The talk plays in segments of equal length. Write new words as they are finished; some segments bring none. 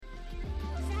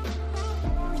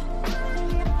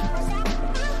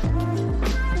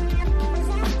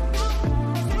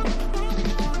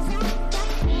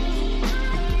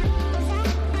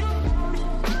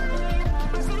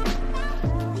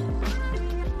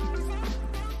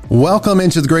Welcome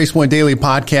into the Grace Point Daily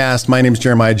Podcast. My name is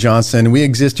Jeremiah Johnson. We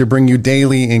exist to bring you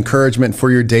daily encouragement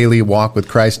for your daily walk with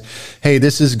Christ. Hey,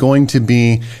 this is going to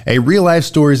be a real life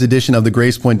stories edition of the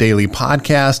Grace Point Daily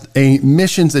Podcast, a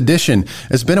missions edition.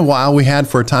 It's been a while. We had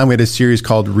a series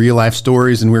called Real Life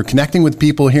Stories, and we were connecting with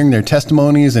people, hearing their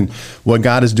testimonies and what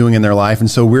God is doing in their life. And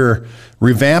so we're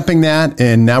revamping that,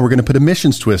 and now we're going to put a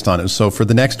missions twist on it. So for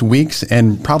the next weeks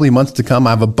and probably months to come,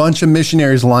 I have a bunch of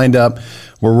missionaries lined up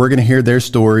where we're going to hear their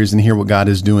stories and hear what God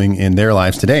is doing in their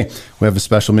lives today. We have a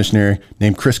special missionary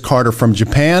named Chris Carter from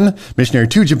Japan, missionary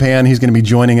to Japan. He's going to be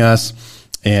joining us,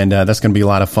 and that's going to be a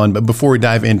lot of fun. But before we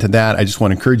dive into that, I just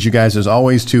want to encourage you guys, as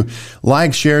always, to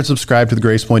like, share, and subscribe to the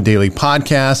Grace Point Daily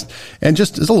Podcast. And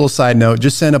just as a little side note,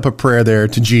 just send up a prayer there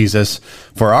to Jesus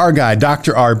for our guy,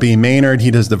 Dr. R.B. Maynard. He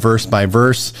does the verse by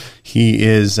verse. He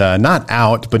is not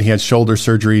out, but he had shoulder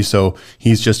surgery, so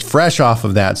he's just fresh off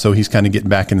of that. So he's kind of getting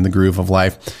back into the groove of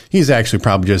life. He's actually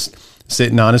probably just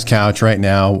sitting on his couch right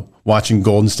now, watching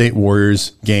Golden State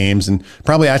Warriors games and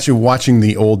probably actually watching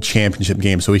the old championship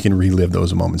game so he can relive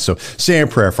those moments. So say a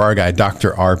prayer for our guy,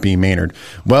 Dr. R.B. Maynard.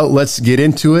 Well, let's get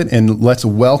into it, and let's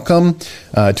welcome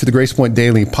to the Grace Point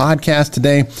Daily Podcast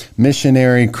today,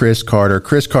 missionary Chris Carter.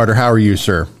 Chris Carter, how are you,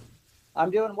 sir? I'm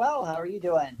doing well. How are you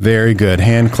doing? Very good.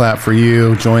 Hand clap for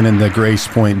you joining the Grace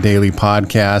Point Daily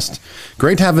Podcast.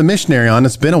 Great to have a missionary on.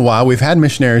 It's been a while. We've had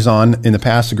missionaries on in the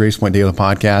past, the Grace Point Daily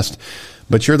Podcast,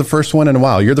 but you're the first one in a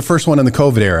while. You're the first one in the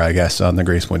COVID era, I guess, on the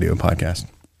Grace Point Daily Podcast.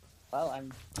 Well,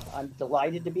 I'm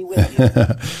delighted to be with you.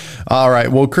 All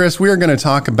right. Well, Chris, we are going to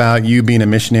talk about you being a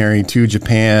missionary to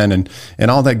Japan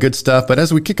and all that good stuff. But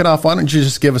as we kick it off, why don't you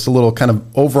just give us a little kind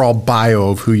of overall bio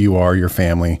of who you are, your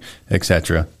family,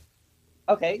 etc.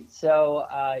 Okay. So,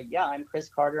 I'm Chris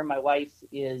Carter. My wife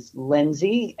is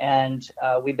Lindsay, and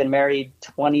we've been married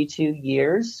 22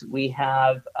 years. We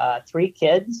have 3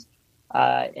 kids.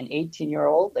 An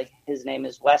 18-year-old, his name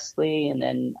is Wesley, and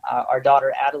then our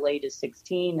daughter Adelaide is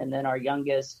 16, and then our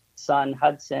youngest son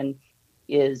Hudson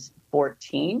is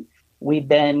 14. We've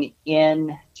been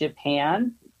in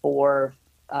Japan for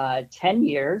 10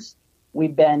 years.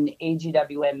 We've been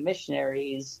AGWM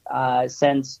missionaries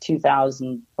since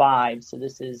 2005, so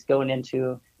this is going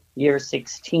into year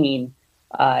 16,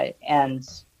 and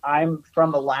I'm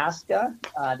from Alaska.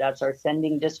 That's our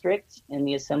sending district in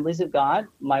the Assemblies of God.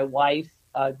 My wife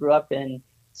grew up in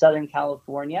Southern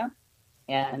California,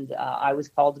 and I was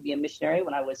called to be a missionary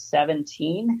when I was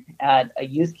 17 at a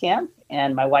youth camp.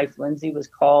 And my wife, Lindsay, was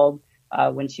called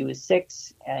when she was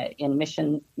 6 in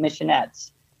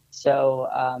missionettes. So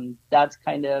that's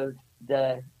kind of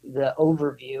the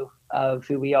overview of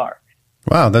who we are.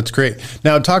 Wow, that's great.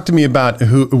 Now, talk to me about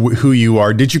who you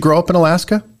are. Did you grow up in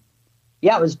Alaska?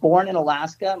 Yeah, I was born in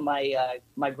Alaska.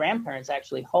 My grandparents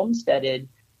actually homesteaded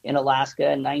in Alaska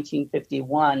in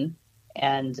 1951,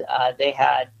 and they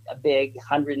had a big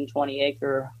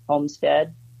 120-acre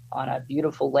homestead on a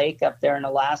beautiful lake up there in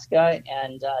Alaska,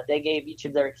 and they gave each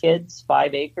of their kids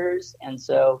 5 acres, and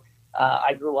so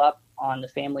I grew up on the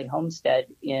family homestead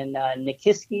in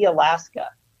Nikiski, Alaska,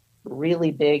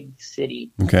 really big city.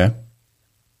 Okay.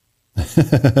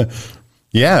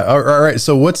 Yeah. All right.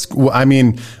 So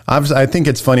I think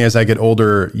it's funny, as I get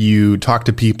older, you talk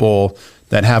to people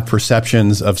that have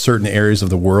perceptions of certain areas of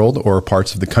the world or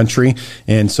parts of the country.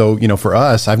 And so, for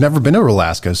us, I've never been to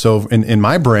Alaska. So in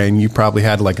my brain, you probably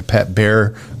had like a pet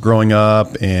bear growing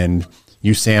up and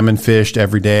you salmon fished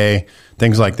every day,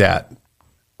 things like that.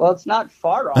 Well, it's not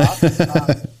far off.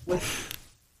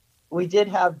 We did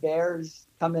have bears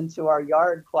come into our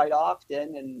yard quite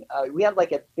often, and we had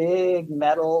like a big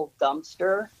metal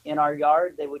dumpster in our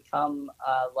yard. They would come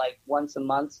like once a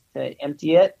month to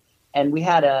empty it, and we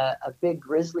had a big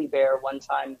grizzly bear one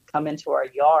time come into our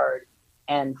yard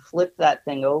and flip that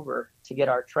thing over to get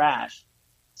our trash.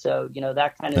 So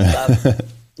that kind of stuff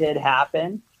did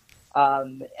happen.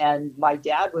 And my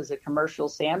dad was a commercial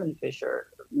salmon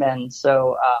fisherman,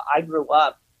 so I grew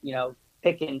up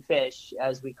picking fish,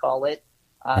 as we call it.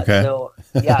 Okay. So,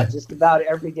 yeah, just about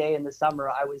every day in the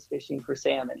summer, I was fishing for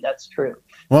salmon. That's true.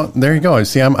 Well, there you go.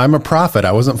 See, I'm a prophet.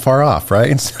 I wasn't far off, right?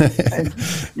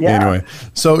 Yeah. Anyway,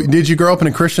 so did you grow up in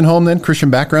a Christian home then, Christian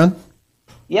background?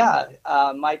 Yeah.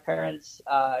 My parents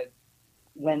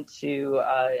went to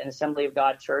an Assembly of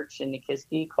God church in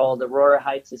Nikiski called Aurora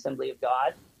Heights Assembly of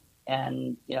God.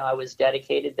 And, I was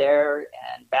dedicated there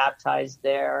and baptized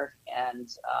there. And,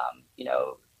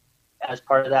 as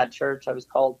part of that church, I was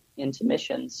called into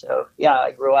missions. So, yeah, I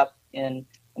grew up in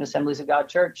an Assemblies of God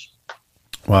church.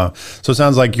 Wow. So it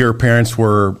sounds like your parents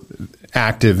were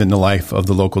active in the life of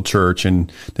the local church?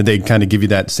 And did they kind of give you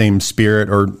that same spirit?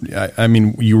 Or, I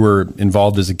mean, you were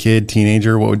involved as a kid,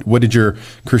 teenager. What did your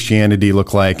Christianity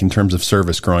look like in terms of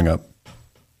service growing up?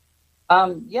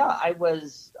 Yeah, I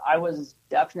was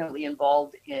definitely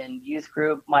involved in youth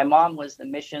group. My mom was the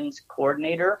missions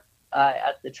coordinator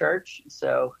at the church,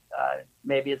 so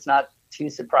maybe it's not too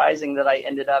surprising that I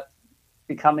ended up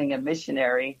becoming a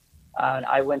missionary.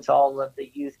 I went to all of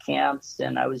the youth camps,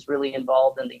 and I was really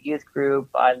involved in the youth group.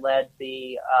 I led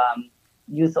the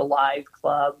Youth Alive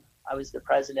Club. I was the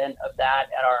president of that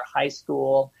at our high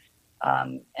school,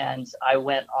 and I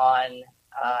went on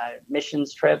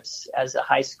missions trips as a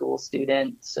high school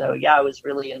student. So yeah, I was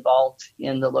really involved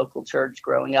in the local church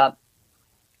growing up.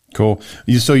 Cool.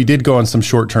 So you did go on some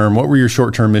short-term. What were your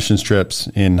short-term missions trips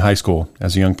in high school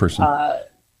as a young person?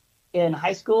 In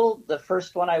high school, the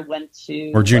first one I went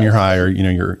to, or junior high, or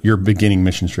your beginning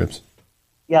mission trips.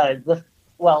 Yeah.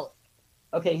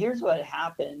 Okay. Here's what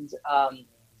happened.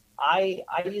 I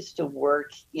used to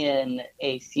work in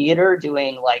a theater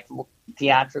doing like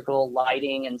theatrical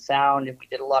lighting and sound, and we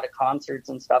did a lot of concerts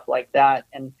and stuff like that.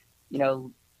 And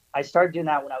I started doing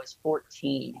that when I was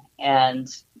 14. And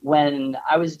when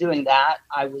I was doing that,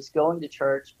 I was going to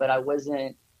church, but I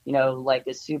wasn't, like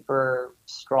a super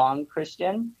strong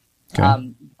Christian.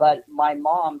 Okay. But my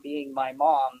mom, being my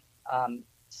mom,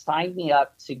 signed me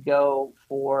up to go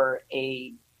for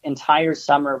a entire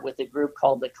summer with a group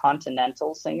called the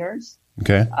Continental Singers.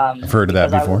 Okay. I've heard of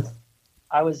that before.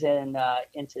 I was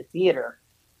into theater.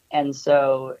 And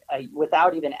so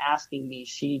without even asking me,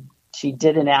 she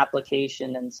did an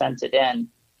application and sent it in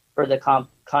for the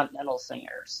Continental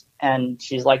Singers. And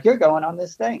she's like, "You're going on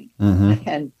this thing."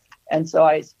 Mm-hmm. And so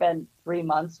I spent 3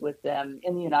 months with them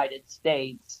in the United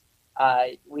States.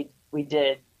 We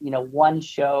did, one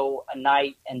show a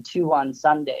night and 2 on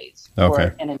Sundays for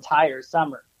an entire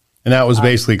summer. And that was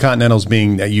basically Continentals,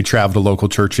 being that you travel to local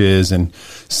churches and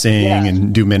sing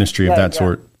and do ministry of that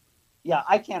sort. Yeah,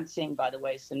 I can't sing, by the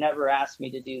way, so never ask me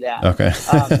to do that. Okay.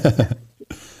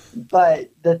 But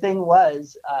the thing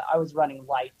was, I was running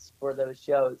lights for those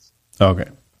shows. Okay.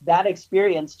 That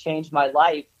experience changed my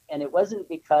life, and it wasn't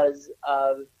because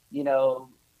of,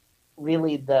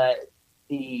 really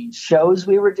the shows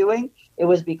we were doing. It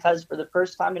was because for the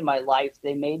first time in my life,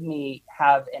 they made me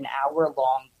have an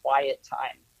hour-long quiet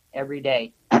time every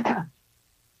day.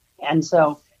 And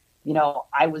so,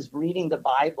 I was reading the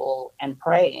Bible and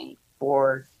praying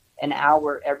for an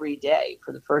hour every day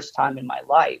for the first time in my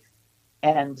life.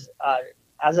 And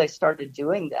as I started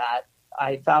doing that,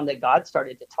 I found that God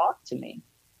started to talk to me.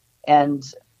 And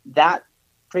that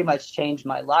pretty much changed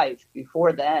my life.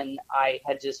 Before then, I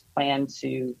had just planned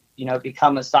to,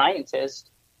 become a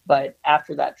scientist. But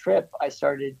after that trip, I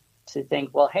started to think,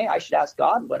 well, hey, I should ask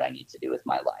God what I need to do with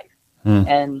my life.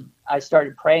 And I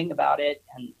started praying about it.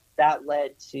 And that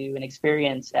led to an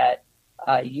experience at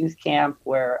youth camp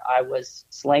where I was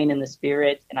slain in the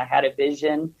spirit, and I had a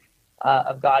vision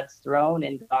of God's throne.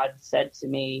 And God said to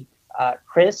me,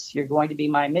 "Chris, you're going to be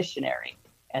my missionary."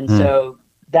 And so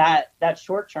that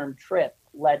short-term trip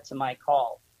led to my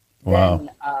call. Wow. Then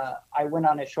I went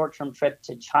on a short-term trip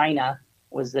to China,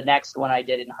 was the next one I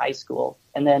did in high school.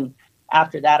 And then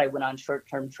after that, I went on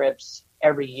short-term trips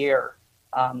every year,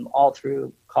 all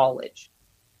through college.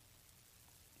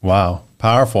 Wow.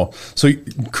 Powerful. So,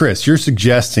 Chris, you're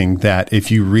suggesting that if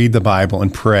you read the Bible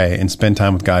and pray and spend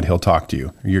time with God, he'll talk to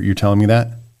you. You're telling me that?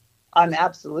 I'm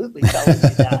absolutely telling you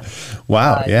that.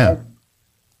 Wow. Yeah.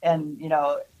 And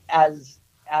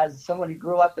as someone who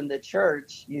grew up in the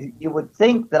church, you would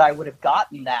think that I would have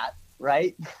gotten that,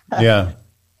 right? Yeah.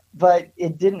 But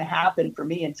it didn't happen for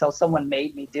me until someone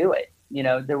made me do it.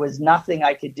 There was nothing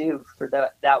I could do for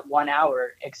that 1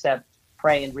 hour except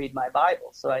pray and read my Bible.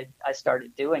 So I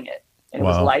started doing it, and it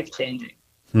was life-changing.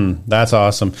 That's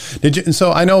awesome.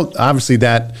 So I know obviously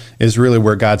that is really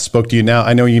where God spoke to you. Now,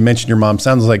 I know you mentioned your mom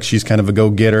sounds like she's kind of a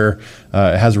go-getter,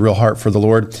 has a real heart for the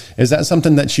Lord. Is that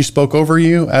something that she spoke over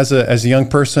you as a young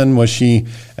person? Was she,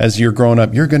 as you're growing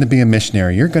up, you're going to be a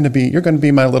missionary, you're going to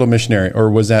be my little missionary?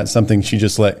 Or was that something she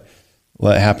just let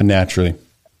happen naturally?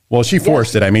 Well, she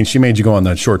forced it. I mean, she made you go on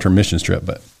the short-term missions trip,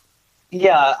 but.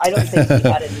 Yeah, I don't think she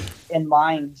had in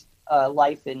mind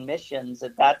life in missions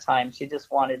at that time. She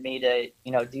just wanted me to,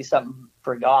 do something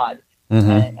for God.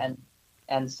 Mm-hmm.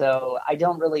 And so I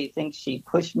don't really think she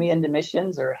pushed me into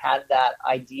missions or had that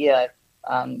idea.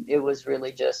 It was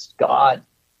really just God.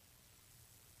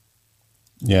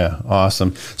 Yeah,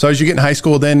 awesome. So as you get in high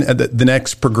school, then the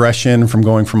next progression from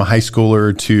going from a high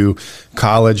schooler to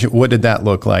college, what did that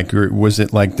look like? Or was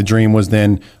it like the dream was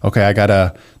then, okay, I got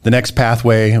the next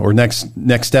pathway or next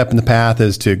step in the path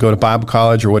is to go to Bible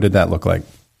college, or what did that look like?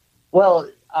 Well,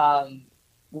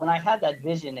 when I had that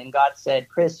vision and God said,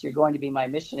 Chris, you're going to be my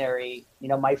missionary,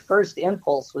 my first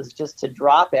impulse was just to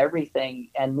drop everything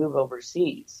and move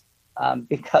overseas.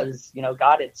 Because,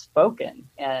 God had spoken,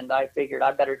 and I figured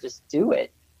I better just do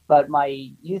it. But my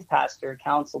youth pastor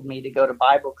counseled me to go to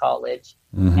Bible college.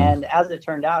 Mm-hmm. And as it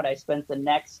turned out, I spent the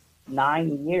next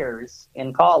 9 years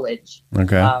in college.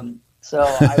 Okay. So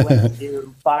I went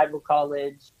to Bible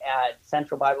college at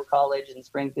Central Bible College in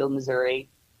Springfield, Missouri.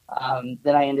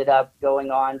 Then I ended up going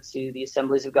on to the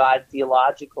Assemblies of God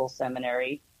Theological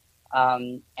Seminary.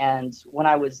 And when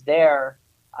I was there,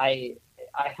 I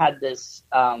had this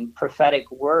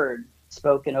prophetic word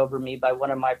spoken over me by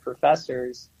one of my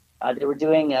professors. They were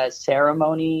doing a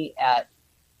ceremony at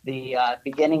the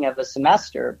beginning of a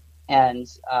semester, and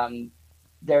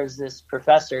there's this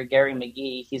professor, Gary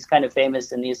McGee. He's kind of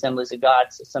famous in the Assemblies of God,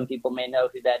 so some people may know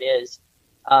who that is.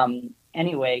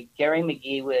 Anyway, Gary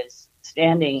McGee was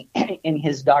standing in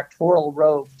his doctoral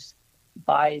robes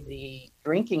by the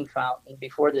drinking fountain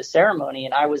before the ceremony,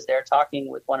 and I was there talking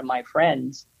with one of my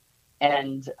friends.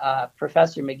 And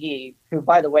Professor McGee, who,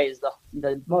 by the way, is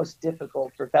the most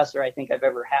difficult professor I think I've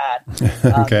ever had.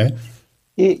 Okay.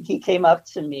 He came up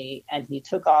to me and he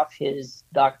took off his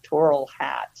doctoral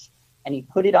hat and he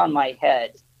put it on my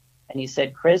head. And he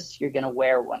said, Chris, you're going to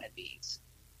wear one of these.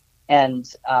 And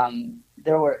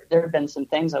there had been some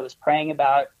things I was praying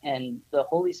about, and the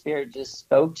Holy Spirit just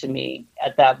spoke to me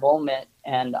at that moment.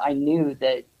 And I knew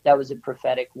that was a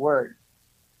prophetic word.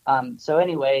 So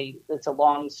anyway, it's a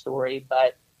long story,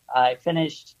 but I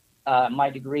finished my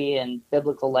degree in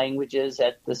biblical languages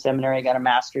at the seminary. I got a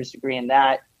master's degree in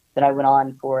that. Then I went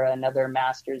on for another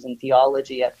master's in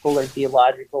theology at Fuller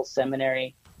Theological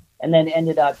Seminary, and then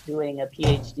ended up doing a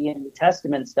PhD in New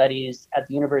Testament studies at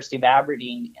the University of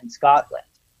Aberdeen in Scotland.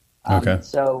 Okay.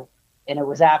 And it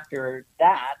was after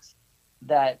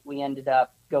that we ended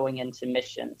up going into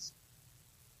missions.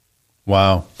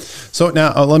 Wow. So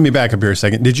now let me back up here a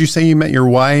second. Did you say you met your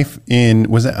wife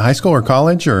was it high school or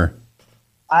college, or?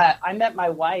 I met my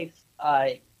wife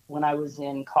when I was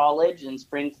in college in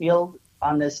Springfield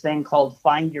on this thing called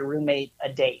Find Your Roommate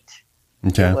a Date.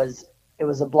 Okay. It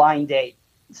was a blind date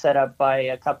set up by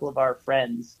a couple of our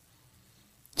friends.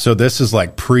 So this is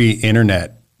like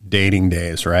pre-internet dating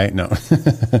days, right? No.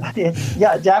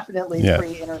 Yeah, definitely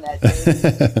pre-internet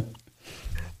dating.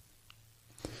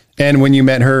 And when you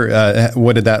met her,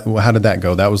 how did that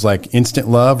go? That was like instant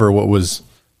love, or did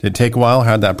it take a while?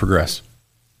 How did that progress?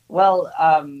 Well,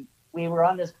 we were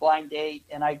on this blind date,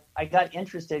 and I got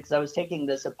interested because I was taking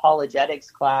this apologetics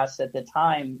class at the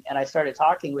time, and I started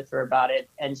talking with her about it,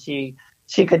 and she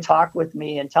could talk with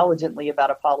me intelligently about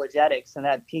apologetics, and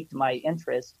that piqued my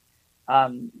interest.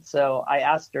 So I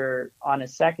asked her on a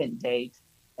second date,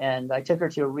 and I took her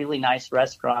to a really nice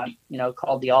restaurant,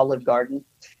 called the Olive Garden.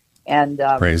 And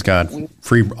praise God,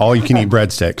 free all you can eat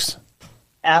breadsticks.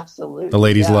 Absolutely, the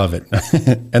ladies love it,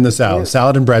 and the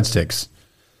salad and breadsticks.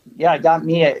 Yeah, got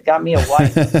me a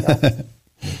wife.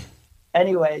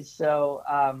 Anyway, so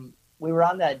we were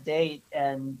on that date,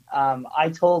 and I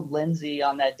told Lindsay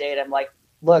on that date, I'm like,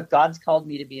 look, God's called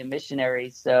me to be a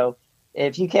missionary, so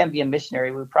if you can't be a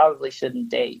missionary, we probably shouldn't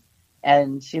date.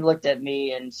 And she looked at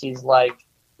me and she's like,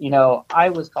 I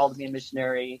was called to be a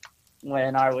missionary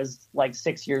when I was like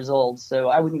 6 years old, so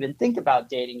I wouldn't even think about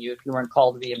dating you if you weren't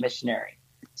called to be a missionary.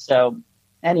 So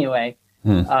anyway,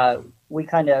 we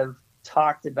kind of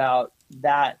talked about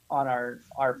that on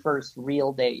our first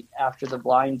real date after the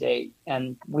blind date,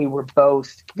 and we were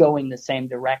both going the same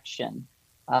direction.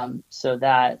 So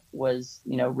that was,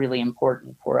 really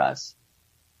important for us.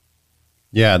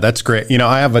 Yeah, that's great.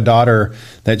 I have a daughter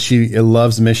that she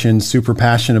loves missions, super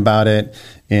passionate about it.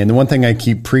 And the one thing I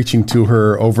keep preaching to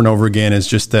her over and over again is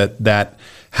just that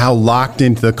how locked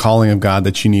into the calling of God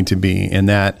that you need to be, and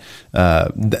that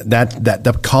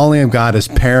the calling of God is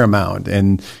paramount.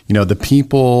 And the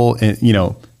people,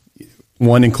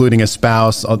 one including a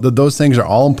spouse, those things are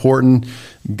all important.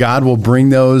 God will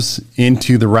bring those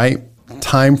into the right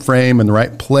time frame and the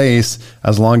right place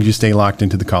as long as you stay locked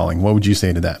into the calling. What would you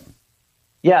say to that?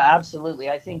 Yeah, absolutely.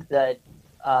 I think that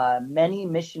many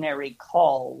missionary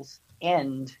calls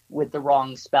end with the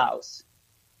wrong spouse,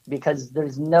 because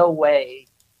there's no way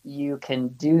you can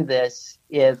do this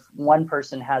if one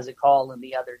person has a call and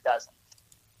the other doesn't.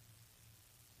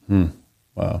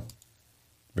 Wow.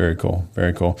 Very cool.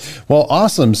 Very cool. Well,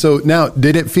 awesome. So now,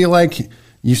 did it feel like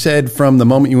you said from the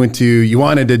moment you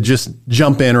wanted to just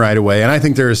jump in right away. And I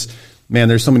think there's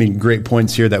so many great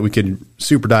points here that we could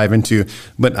super dive into.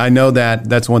 But I know that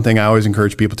that's one thing I always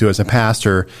encourage people to as a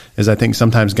pastor is I think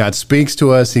sometimes God speaks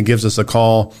to us. He gives us a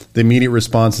call. The immediate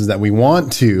response is that we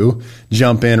want to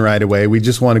jump in right away. We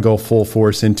just want to go full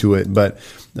force into it. But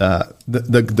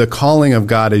the calling of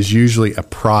God is usually a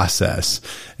process,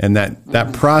 and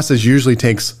that process usually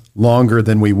takes longer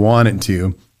than we want it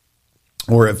to.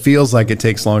 Or it feels like it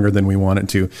takes longer than we want it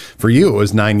to. For you, it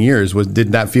was 9 years.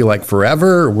 Did that feel like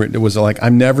forever? Or was it like,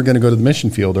 I'm never going to go to the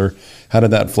mission field? Or how did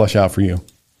that flush out for you?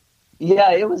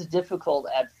 Yeah, it was difficult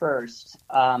at first.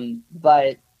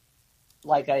 But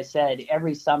like I said,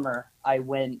 every summer I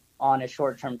went on a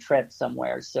short-term trip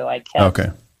somewhere. So I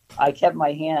kept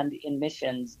my hand in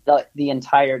missions the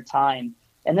entire time.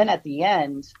 And then at the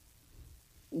end,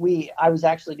 I was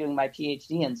actually doing my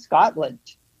PhD in Scotland,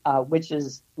 which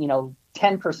is,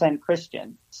 10%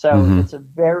 Christian. So it's a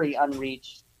very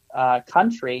unreached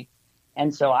country.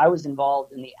 And so I was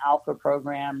involved in the Alpha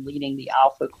program, leading the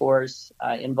Alpha course,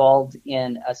 involved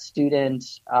in a student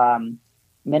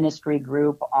ministry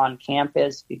group on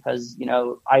campus because,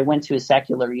 I went to a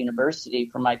secular university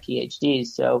for my PhD.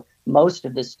 So most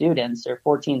of the students, there are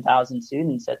 14,000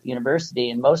 students at the university,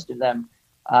 and most of them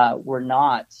were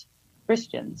not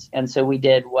Christians. And so we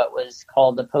did what was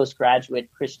called the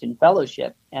Postgraduate Christian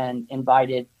Fellowship and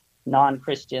invited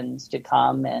non-Christians to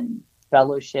come and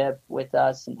fellowship with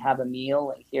us and have a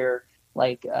meal and hear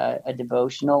like a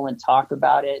devotional and talk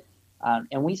about it.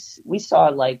 And we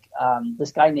saw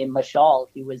this guy named Mashal.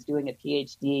 He was doing a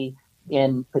PhD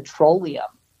in petroleum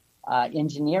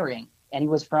engineering, and he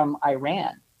was from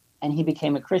Iran. And he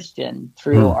became a Christian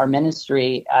through our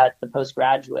ministry at the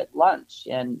postgraduate lunch.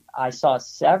 And I saw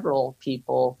several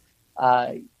people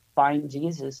find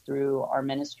Jesus through our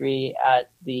ministry at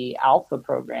the Alpha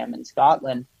program in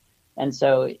Scotland. And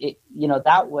so,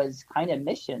 that was kind of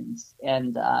missions,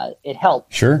 and it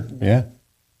helped. Sure, yeah.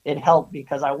 It helped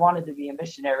because I wanted to be a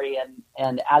missionary,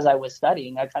 and as I was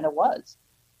studying, I kind of was.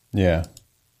 Yeah,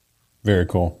 very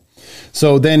cool.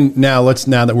 So then now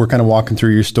that we're kind of walking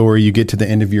through your story, you get to the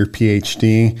end of your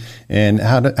PhD, and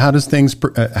how do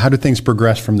things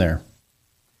progress from there?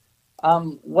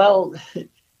 Well,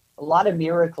 a lot of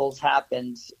miracles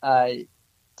happened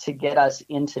to get us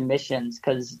into missions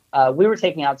because we were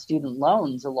taking out student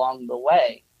loans along the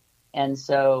way. And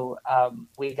so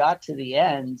we got to the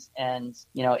end, and,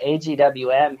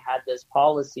 AGWM had this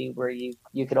policy where you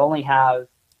could only have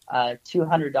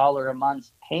 $200 a month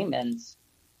payments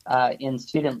in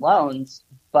student loans,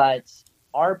 but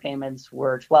our payments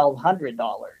were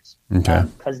 $1,200. Okay.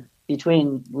 Because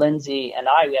between Lindsay and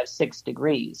I, we have 6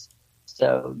 degrees.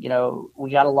 So,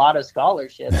 we got a lot of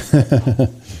scholarships,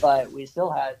 but we still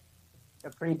had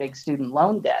a pretty big student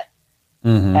loan debt.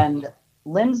 Mm-hmm. And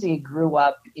Lindsay grew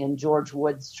up in George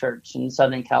Woods Church in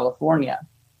Southern California.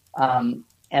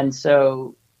 And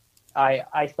so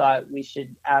I thought we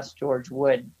should ask George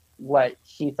Wood what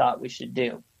he thought we should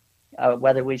do.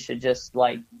 Whether we should just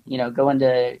go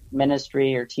into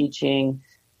ministry or teaching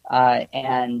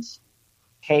and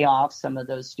pay off some of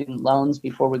those student loans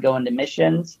before we go into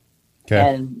missions. Okay.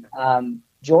 And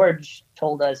George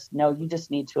told us, no, you just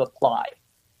need to apply.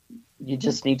 You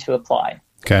just need to apply.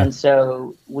 Okay. And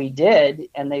so we did,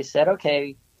 and they said,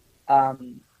 okay,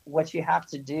 what you have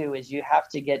to do is you have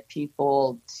to get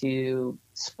people to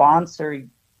sponsor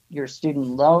your student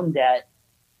loan debt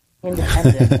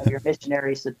independent of your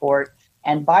missionary support.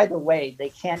 And by the way, they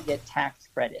can't get tax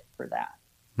credit for that.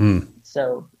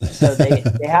 So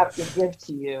they have to give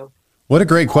to you. What a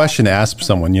great question to ask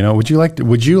someone, would you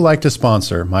like to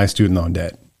sponsor my student loan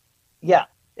debt? Yeah,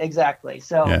 exactly.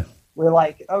 So we're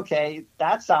like, okay,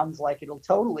 that sounds like it'll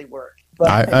totally work.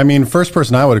 But I mean, first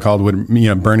person I would have called would,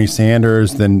 Bernie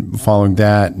Sanders, then following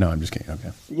that. No, I'm just kidding.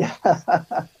 Okay. Yeah.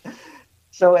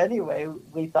 So anyway,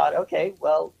 we thought, okay,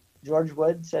 well, George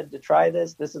Wood said to try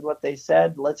this. This is what they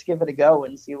said. Let's give it a go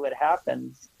and see what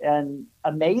happens. And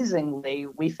amazingly,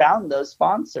 we found those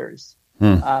sponsors.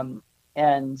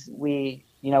 And we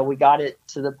got it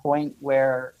to the point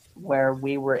where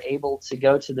we were able to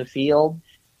go to the field.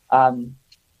 And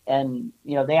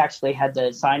they actually had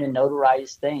to sign a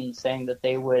notarized thing saying that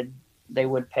they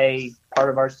would pay part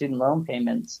of our student loan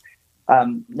payments.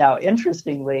 Now,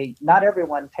 interestingly, not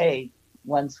everyone paid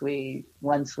once we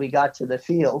got to the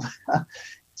field.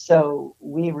 So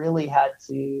we really had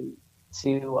to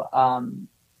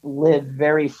live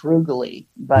very frugally,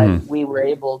 but we were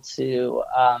able to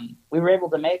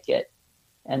make it.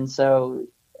 And so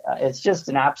it's just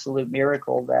an absolute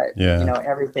miracle that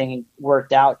everything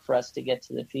worked out for us to get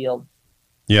to the field.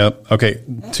 Yep. Okay.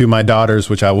 To my daughters,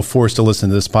 which I will force to listen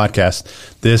to this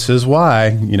podcast, this is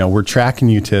why, we're tracking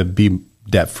you to be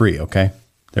debt free. Okay.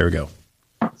 There we go.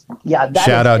 Yeah.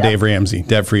 Shout out Dave Ramsey,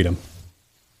 debt freedom.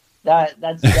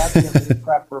 That's definitely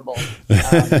preferable.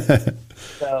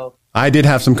 So I did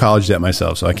have some college debt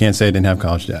myself, so I can't say I didn't have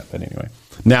college debt. But anyway,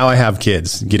 now I have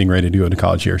kids getting ready to go to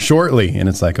college here shortly. And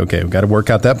it's like, okay, we've got to work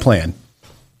out that plan.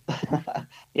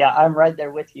 Yeah, I'm right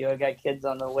there with you. I got kids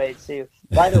on the way too.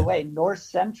 By the way, North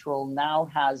Central now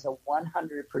has a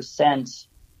 100%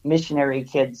 missionary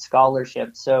kid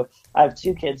scholarship. So I have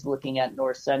 2 kids looking at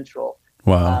North Central.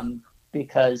 Wow.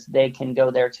 Because they can go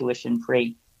there tuition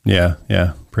free. Yeah.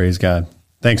 Yeah. Praise God.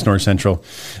 Thanks, North Central.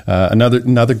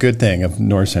 Another good thing of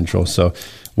North Central. So,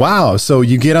 wow. So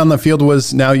you get on the field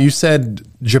now you said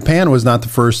Japan was not the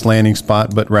first landing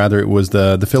spot, but rather it was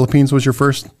the Philippines was your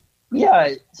first?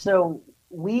 Yeah. So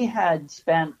we had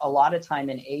spent a lot of time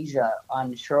in Asia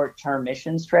on short-term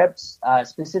missions trips.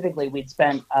 Specifically, we'd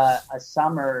spent a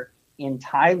summer in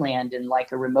Thailand in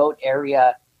like a remote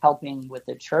area helping with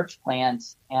the church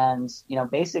plants. And,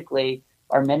 basically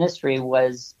our ministry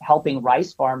was helping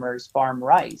rice farmers farm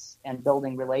rice and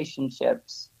building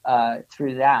relationships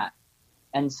through that.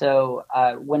 And so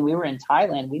when we were in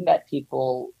Thailand, we met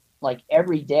people like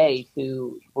every day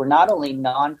who were not only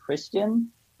non-Christian,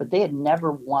 but they had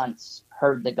never once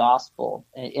heard the gospel.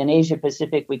 In Asia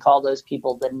Pacific, we call those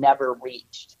people the never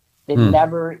reached. They've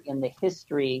never in the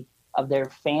history of their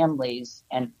families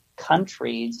and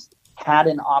countries had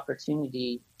an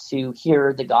opportunity to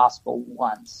hear the gospel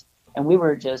once. And we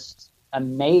were just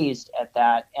amazed at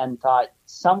that and thought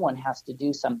someone has to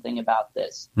do something about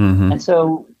this. Mm-hmm. And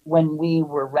so when we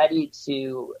were ready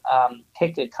to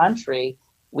pick a country,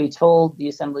 we told the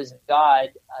Assemblies of God,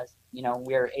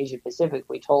 we're Asia Pacific.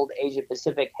 We told Asia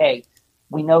Pacific, hey,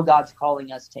 we know God's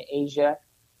calling us to Asia,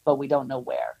 but we don't know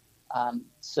where.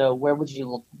 So where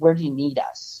do you need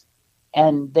us?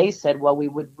 And they said, well, we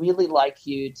would really like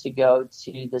you to go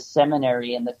to the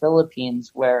seminary in the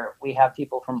Philippines where we have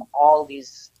people from all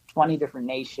these 20 different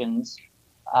nations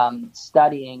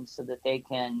studying so that they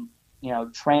can,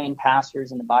 train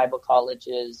pastors in the Bible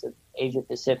colleges of Asia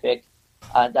Pacific.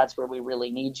 That's where we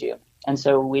really need you. And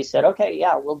so we said, okay,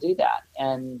 yeah, we'll do that.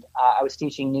 And I was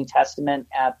teaching New Testament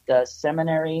at the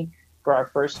seminary for our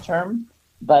first term.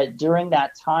 But during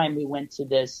that time, we went to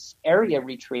this area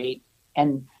retreat,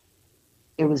 and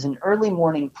it was an early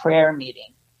morning prayer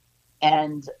meeting.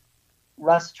 And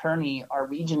Russ Turney, our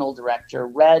regional director,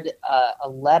 read a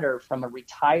letter from a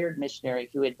retired missionary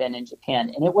who had been in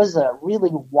Japan. And it was a really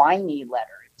whiny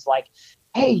letter. It was like,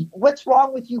 hey, what's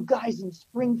wrong with you guys in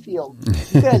Springfield?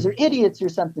 You guys are idiots or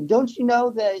something. Don't you know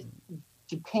that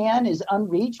Japan is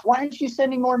unreached? Why aren't you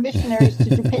sending more missionaries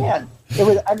to Japan? It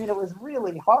was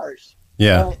really harsh.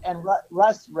 Yeah. And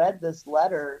Russ read this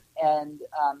letter, and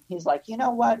he's like, you know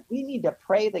what? We need to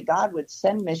pray that God would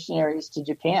send missionaries to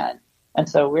Japan. And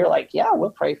so we were like, yeah,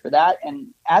 we'll pray for that. And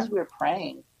as we were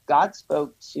praying, God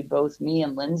spoke to both me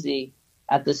and Lindsay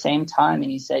at the same time,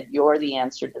 and he said, you're the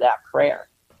answer to that prayer.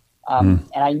 And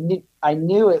I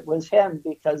knew it was him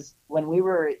because when we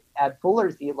were at Fuller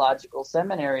Theological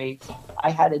Seminary, I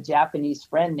had a Japanese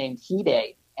friend named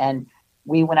Hide, and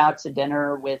we went out to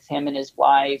dinner with him and his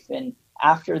wife. And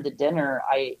after the dinner,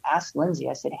 I asked Lindsay,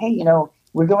 I said, hey,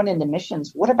 we're going into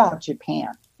missions. What about Japan?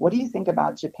 What do you think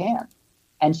about Japan?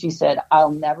 And she said,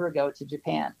 I'll never go to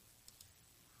Japan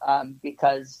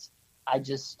because I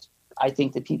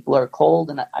think the people are cold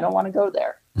and I don't want to go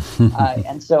there.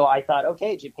 And so I thought,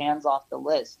 okay, Japan's off the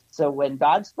list. So when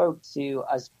God spoke to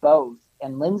us both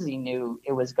and Lindsay knew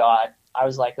it was God, I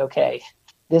was like, okay,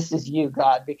 this is you,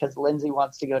 God, because Lindsay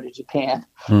wants to go to Japan.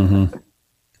 Mm-hmm.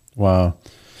 Wow.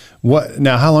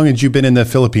 Now, how long had you been in the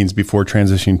Philippines before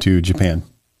transitioning to Japan?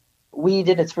 We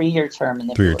did a 3-year term in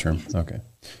the Philippines. 3-year term. Okay.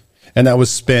 And that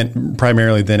was spent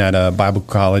primarily then at a Bible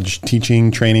college teaching,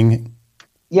 training?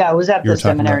 Yeah, it was at the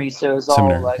seminary, so it was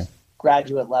all okay.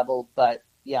 Graduate level, but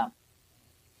yeah.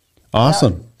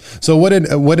 Awesome. So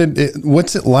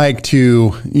what's it like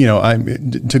to,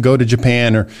 to go to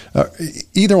Japan or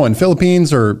either one,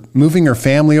 Philippines or moving your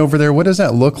family over there? What does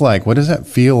that look like? What does that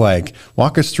feel like?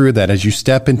 Walk us through that as you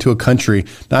step into a country.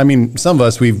 Now, I mean, some of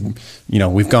us, we've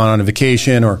gone on a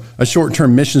vacation or a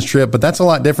short-term missions trip, but that's a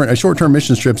lot different. A short-term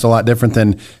missions trip is a lot different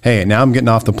than, hey, now I'm getting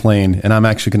off the plane and I'm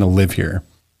actually going to live here.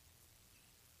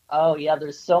 Oh, yeah,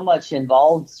 there's so much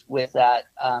involved with that.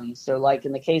 So like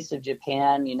in the case of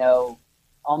Japan,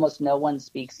 almost no one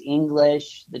speaks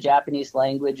English. The Japanese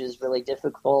language is really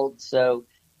difficult. So,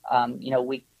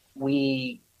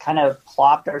 we kind of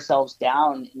plopped ourselves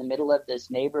down in the middle of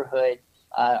this neighborhood.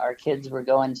 Our kids were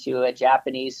going to a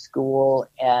Japanese school,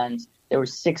 and there were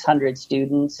 600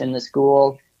 students in the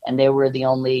school, and they were the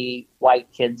only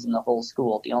white kids in the whole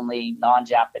school, the only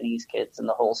non-Japanese kids in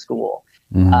the whole school.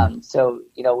 So,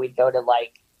 we'd go to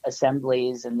like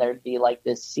assemblies and there'd be like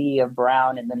this sea of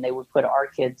brown, and then they would put our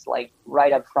kids like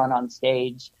right up front on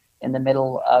stage in the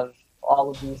middle of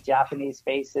all of these Japanese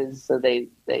faces. So they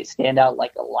stand out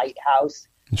like a lighthouse.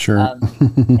 Sure.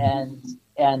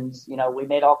 And we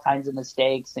made all kinds of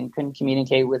mistakes and couldn't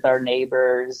communicate with our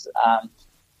neighbors.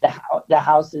 The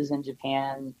houses in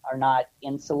Japan are not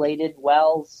insulated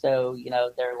well, so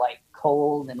they're like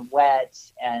cold and wet,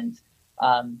 and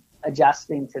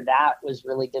adjusting to that was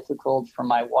really difficult for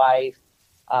my wife.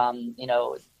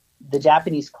 The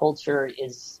Japanese culture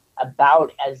is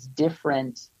about as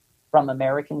different from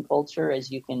American culture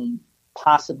as you can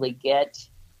possibly get.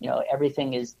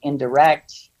 Everything is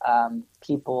indirect.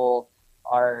 People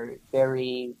are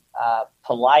very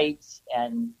polite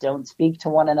and don't speak to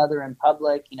one another in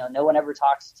public. No one ever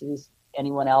talks to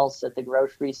anyone else at the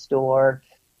grocery store.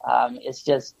 It's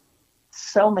just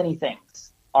so many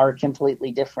things are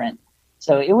completely different.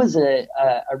 So it was a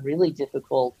really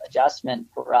difficult adjustment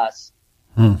for us.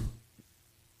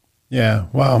 Yeah.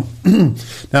 Wow.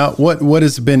 Now,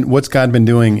 what's God been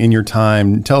doing in your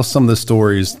time? Tell us some of the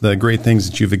stories, the great things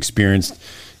that you've experienced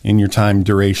in your time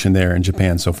duration there in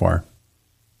Japan so far.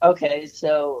 Okay.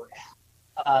 So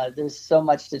there's so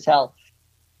much to tell.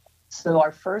 So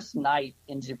our first night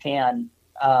in Japan,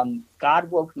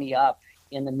 God woke me up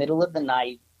in the middle of the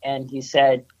night and he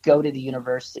said, go to the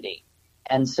university.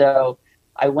 And so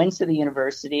I went to the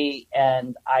university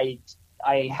and I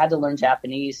had to learn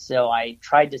Japanese, so I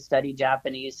tried to study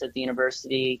Japanese at the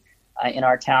university in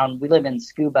our town. We live in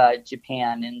Tsukuba,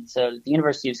 Japan, and so the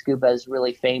University of Tsukuba is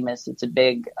really famous. It's a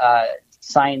big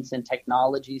science and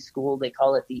technology school. They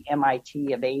call it the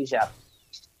MIT of Asia.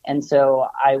 And so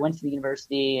I went to the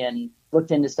university and looked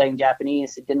into studying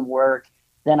Japanese. It didn't work.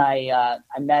 Then I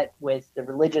met with the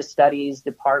religious studies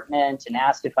department and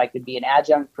asked if I could be an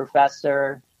adjunct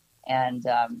professor, and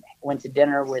went to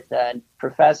dinner with a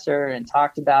professor and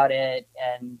talked about it.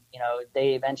 And,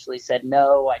 they eventually said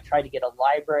no. I tried to get a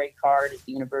library card at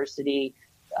the university,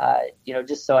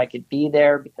 just so I could be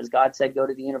there because God said go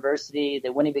to the university. They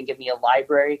wouldn't even give me a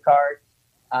library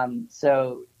card.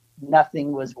 So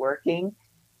nothing was working.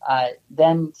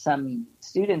 Then some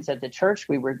students at the church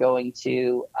we were going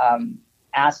to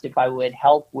asked if I would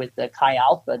help with the Chi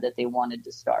Alpha that they wanted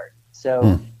to start.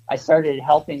 So I started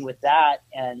helping with that,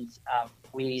 and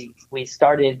we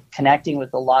started connecting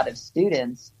with a lot of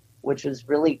students, which was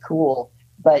really cool.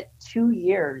 But 2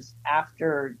 years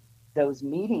after those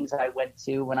meetings I went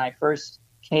to when I first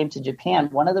came to Japan,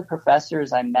 one of the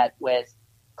professors I met with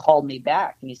called me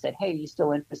back, and he said, hey, are you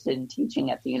still interested in teaching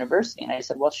at the university? And I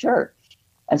said, well, sure.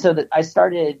 And so I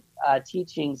started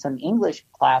teaching some English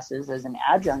classes as an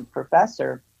adjunct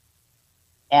professor,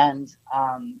 and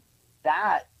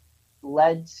that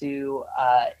led to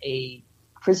a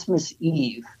Christmas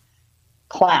Eve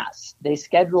class. They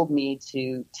scheduled me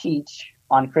to teach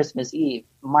on Christmas Eve.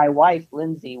 My wife,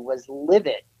 Lindsay, was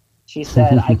livid. She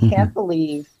said, I can't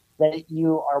believe that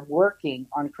you are working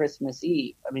on Christmas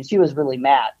Eve. I mean, she was really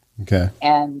mad. Okay.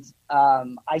 And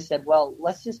I said, well,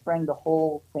 let's just bring the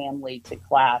whole family to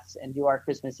class and do our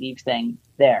Christmas Eve thing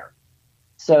there.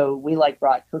 So we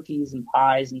brought cookies and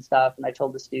pies and stuff. And I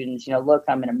told the students, look,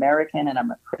 I'm an American and I'm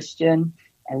a Christian,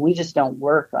 and we just don't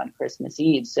work on Christmas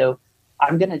Eve. So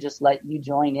I'm going to just let you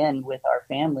join in with our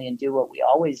family and do what we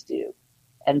always do.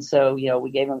 And so,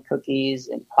 we gave them cookies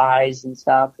and pies and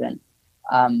stuff. And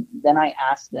then I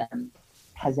asked them,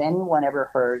 has anyone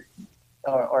ever heard,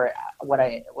 or what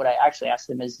I actually asked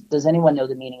them is, does anyone know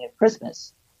the meaning of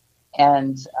Christmas?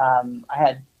 And I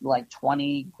had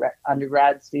 20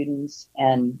 undergrad students,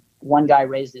 and one guy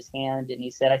raised his hand and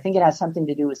he said, I think it has something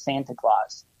to do with Santa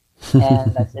Claus.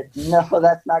 And I said, no,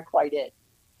 that's not quite it.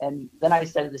 And then I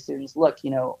said to the students, look,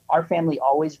 our family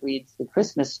always reads the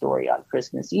Christmas story on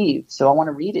Christmas Eve, so I want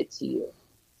to read it to you.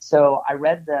 So I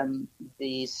read them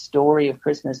the story of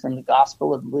Christmas from the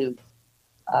Gospel of Luke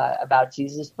about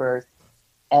Jesus' birth,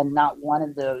 and not one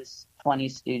of those 20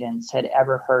 students had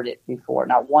ever heard it before.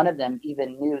 Not one of them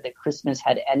even knew that Christmas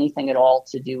had anything at all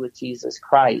to do with Jesus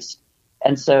Christ.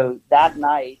 And so that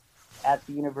night at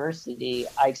the university,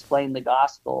 I explained the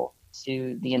gospel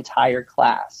to the entire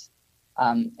class.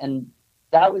 And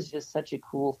that was just such a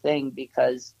cool thing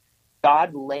because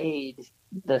God laid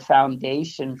the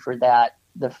foundation for that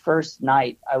the first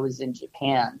night I was in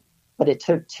Japan, but it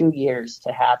took 2 years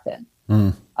to happen.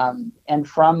 And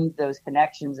from those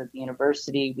connections at the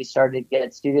university, we started to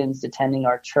get students attending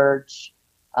our church.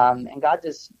 And God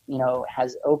just,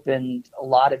 has opened a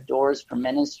lot of doors for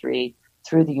ministry.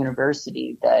 through the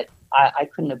university that I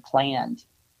couldn't have planned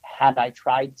had I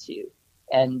tried to.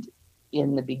 And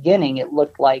in the beginning, it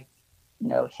looked like,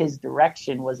 his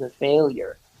direction was a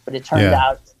failure, but it turned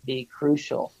out to be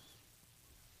crucial.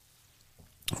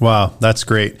 Wow, that's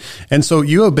great. And so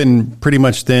you have been pretty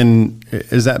much then,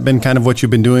 has that been kind of what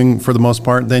you've been doing for the most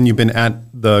part then? You've been at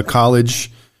the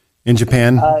college in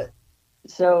Japan?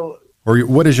 Or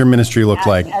what does your ministry look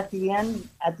like? At the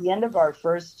end of our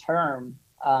first term,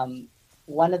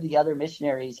 one of the other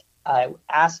missionaries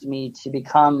asked me to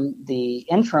become the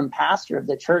interim pastor of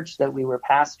the church that we were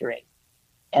pastoring.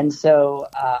 And so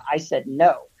I said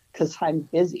no, because I'm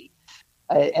busy.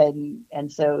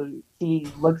 And so he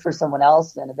looked for someone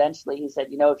else, and eventually he said,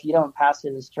 if you don't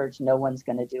pastor this church, no one's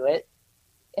going to do it.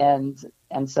 And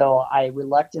so I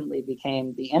reluctantly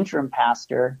became the interim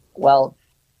pastor. Well,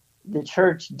 the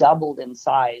church doubled in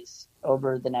size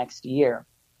over the next year.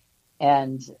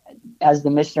 And as the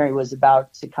missionary was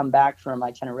about to come back from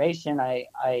itineration,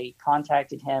 I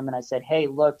contacted him and I said, hey,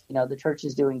 look, the church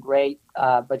is doing great,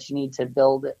 but you need to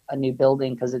build a new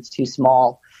building because it's too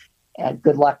small. And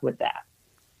good luck with that.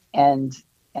 And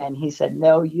he said,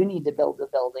 no, you need to build the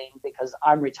building because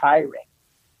I'm retiring.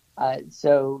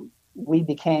 So we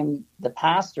became the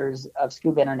pastors of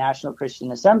Tsukuba International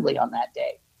Christian Assembly on that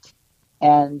day.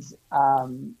 And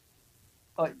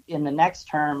in the next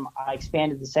term, I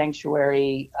expanded the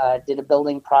sanctuary, did a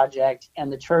building project,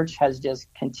 and the church has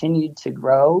just continued to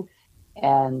grow,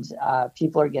 and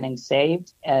people are getting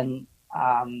saved. And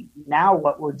now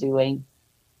what we're doing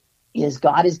is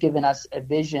God has given us a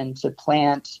vision to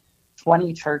plant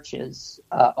 20 churches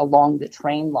along the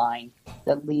train line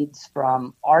that leads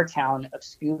from our town of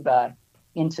Tsukuba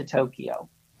into Tokyo.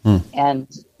 And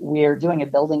we're doing a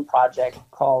building project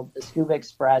called the Tsukuba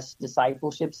Express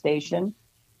Discipleship Station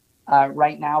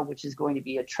right now, which is going to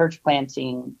be a church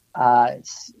planting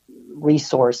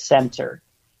resource center.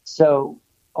 So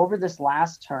over this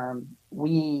last term,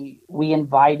 we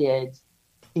invited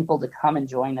people to come and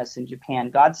join us in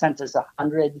Japan. God sent us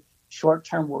 100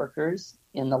 short-term workers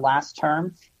in the last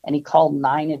term, and he called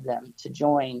 9 of them to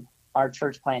join our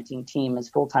church planting team as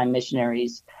full-time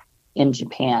missionaries in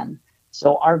Japan.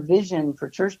 So our vision for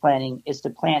church planting is to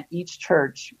plant each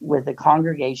church with a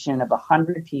congregation of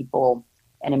 100 people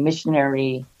and a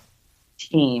missionary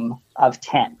team of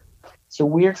 10. So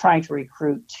we're trying to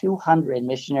recruit 200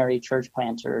 missionary church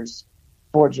planters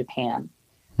for Japan.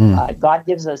 God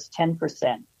gives us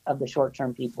 10% of the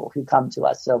short-term people who come to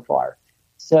us so far.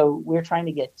 So we're trying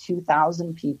to get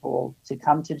 2,000 people to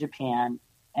come to Japan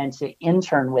and to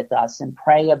intern with us and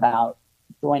pray about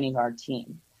joining our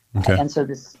team. Okay. And so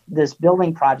this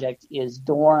building project is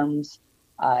dorms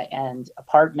and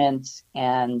apartments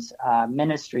and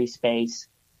ministry space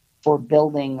for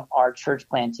building our church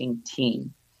planting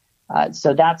team.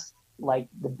 So that's like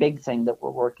the big thing that we're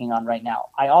working on right now.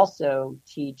 I also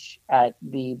teach at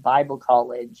the Bible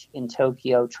College in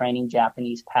Tokyo, training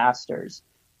Japanese pastors.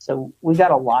 So we've got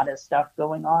a lot of stuff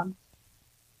going on.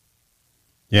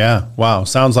 Yeah. Wow.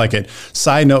 Sounds like it.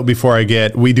 Side note before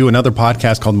we do another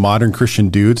podcast called Modern Christian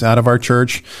Dudes out of our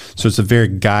church. So it's a very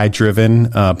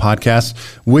guy-driven podcast,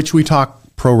 which we talk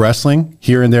pro wrestling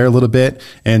here and there a little bit.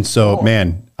 And so,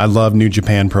 man, I love New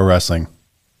Japan Pro Wrestling.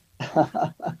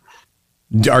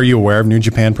 Are you aware of New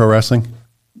Japan Pro Wrestling?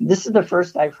 This is the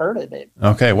first I've heard of it.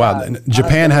 Okay. Wow.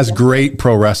 Japan has great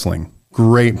pro wrestling.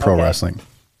 Great pro wrestling.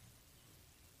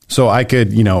 So I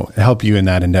could, help you in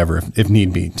that endeavor if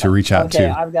need be to reach out to.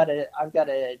 I've got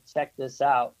to check this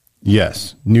out.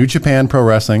 Yes, New Japan Pro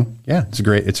Wrestling. Yeah, it's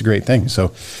a great thing.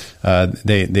 So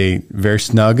they very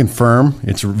snug and firm.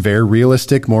 It's very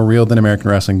realistic, more real than American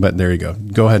wrestling. But there you go.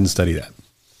 Go ahead and study that.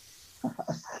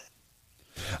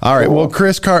 All right. Well,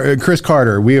 Chris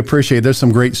Carter, we appreciate it. There's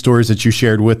some great stories that you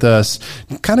shared with us.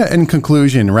 Kind of in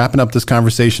conclusion, wrapping up this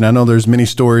conversation, I know there's many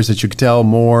stories that you could tell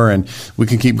more, and we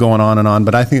can keep going on and on,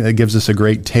 but I think that gives us a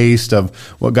great taste of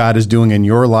what God is doing in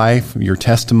your life, your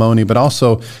testimony, but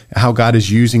also how God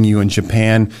is using you in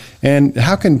Japan. And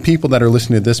how can people that are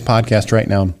listening to this podcast right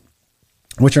now,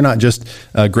 which are not just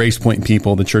Grace Point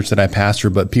people, the church that I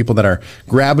pastor, but people that are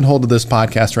grabbing hold of this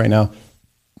podcast right now,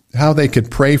 how they could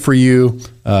pray for you,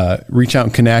 reach out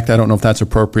and connect. I don't know if that's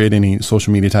appropriate, any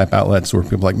social media type outlets where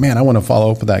people are like, man, I want to follow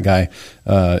up with that guy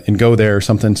and go there or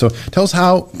something. So tell us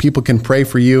how people can pray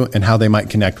for you and how they might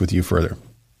connect with you further.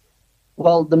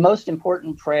 Well, the most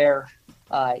important prayer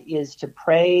is to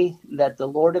pray that the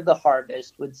Lord of the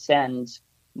harvest would send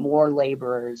more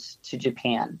laborers to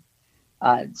Japan.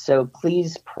 So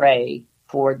please pray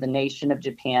for the nation of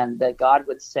Japan, that God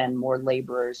would send more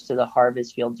laborers to the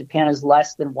harvest field. Japan is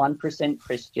less than 1%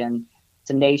 Christian. It's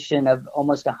a nation of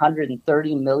almost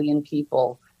 130 million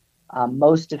people,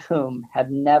 most of whom have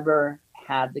never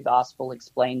had the gospel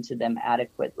explained to them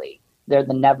adequately. They're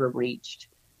the never reached.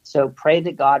 So pray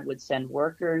that God would send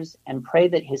workers, and pray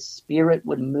that his spirit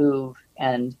would move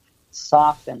and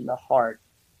soften the heart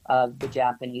of the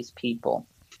Japanese people.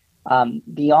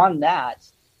 Beyond that,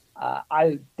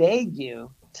 I beg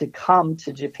you to come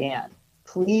to Japan.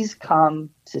 Please come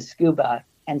to Tsukuba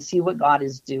and see what God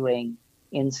is doing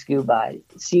in Tsukuba.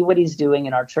 See what he's doing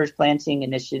in our church planting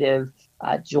initiative.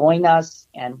 Join us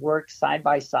and work side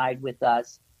by side with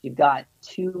us. You've got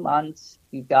 2 months.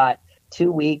 You've got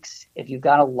 2 weeks. If you've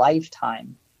got a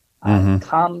lifetime,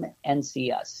 come and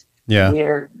see us. Yeah.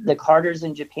 We're the Carters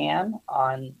in Japan.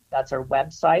 That's our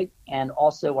website, and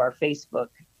also our Facebook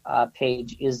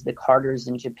page is the Carters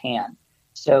in Japan.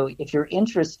 So if you're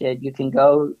interested, you can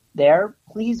go there.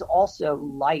 Please also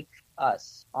like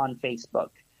us on Facebook,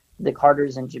 the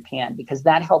Carters in Japan, because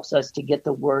that helps us to get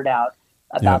the word out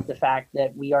about the fact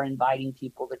that we are inviting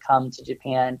people to come to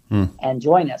Japan and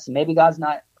join us. And maybe God's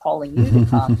not calling you to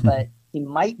come, but he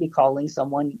might be calling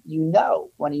someone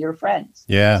one of your friends.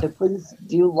 Yeah. So please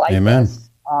do like us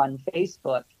on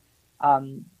Facebook.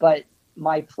 But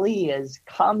my plea is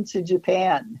come to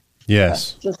Japan.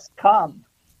 Yes. Just come.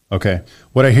 Okay.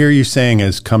 What I hear you saying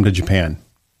is come to Japan.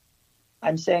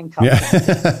 I'm saying come. Yeah.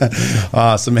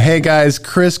 Awesome. Hey guys,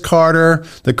 Chris Carter,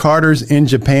 the Carters in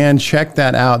Japan. Check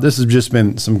that out. This has just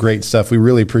been some great stuff. We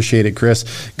really appreciate it,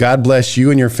 Chris. God bless you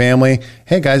and your family.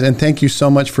 Hey guys, and thank you so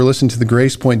much for listening to the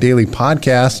Grace Point Daily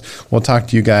podcast. We'll talk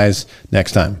to you guys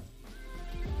next time.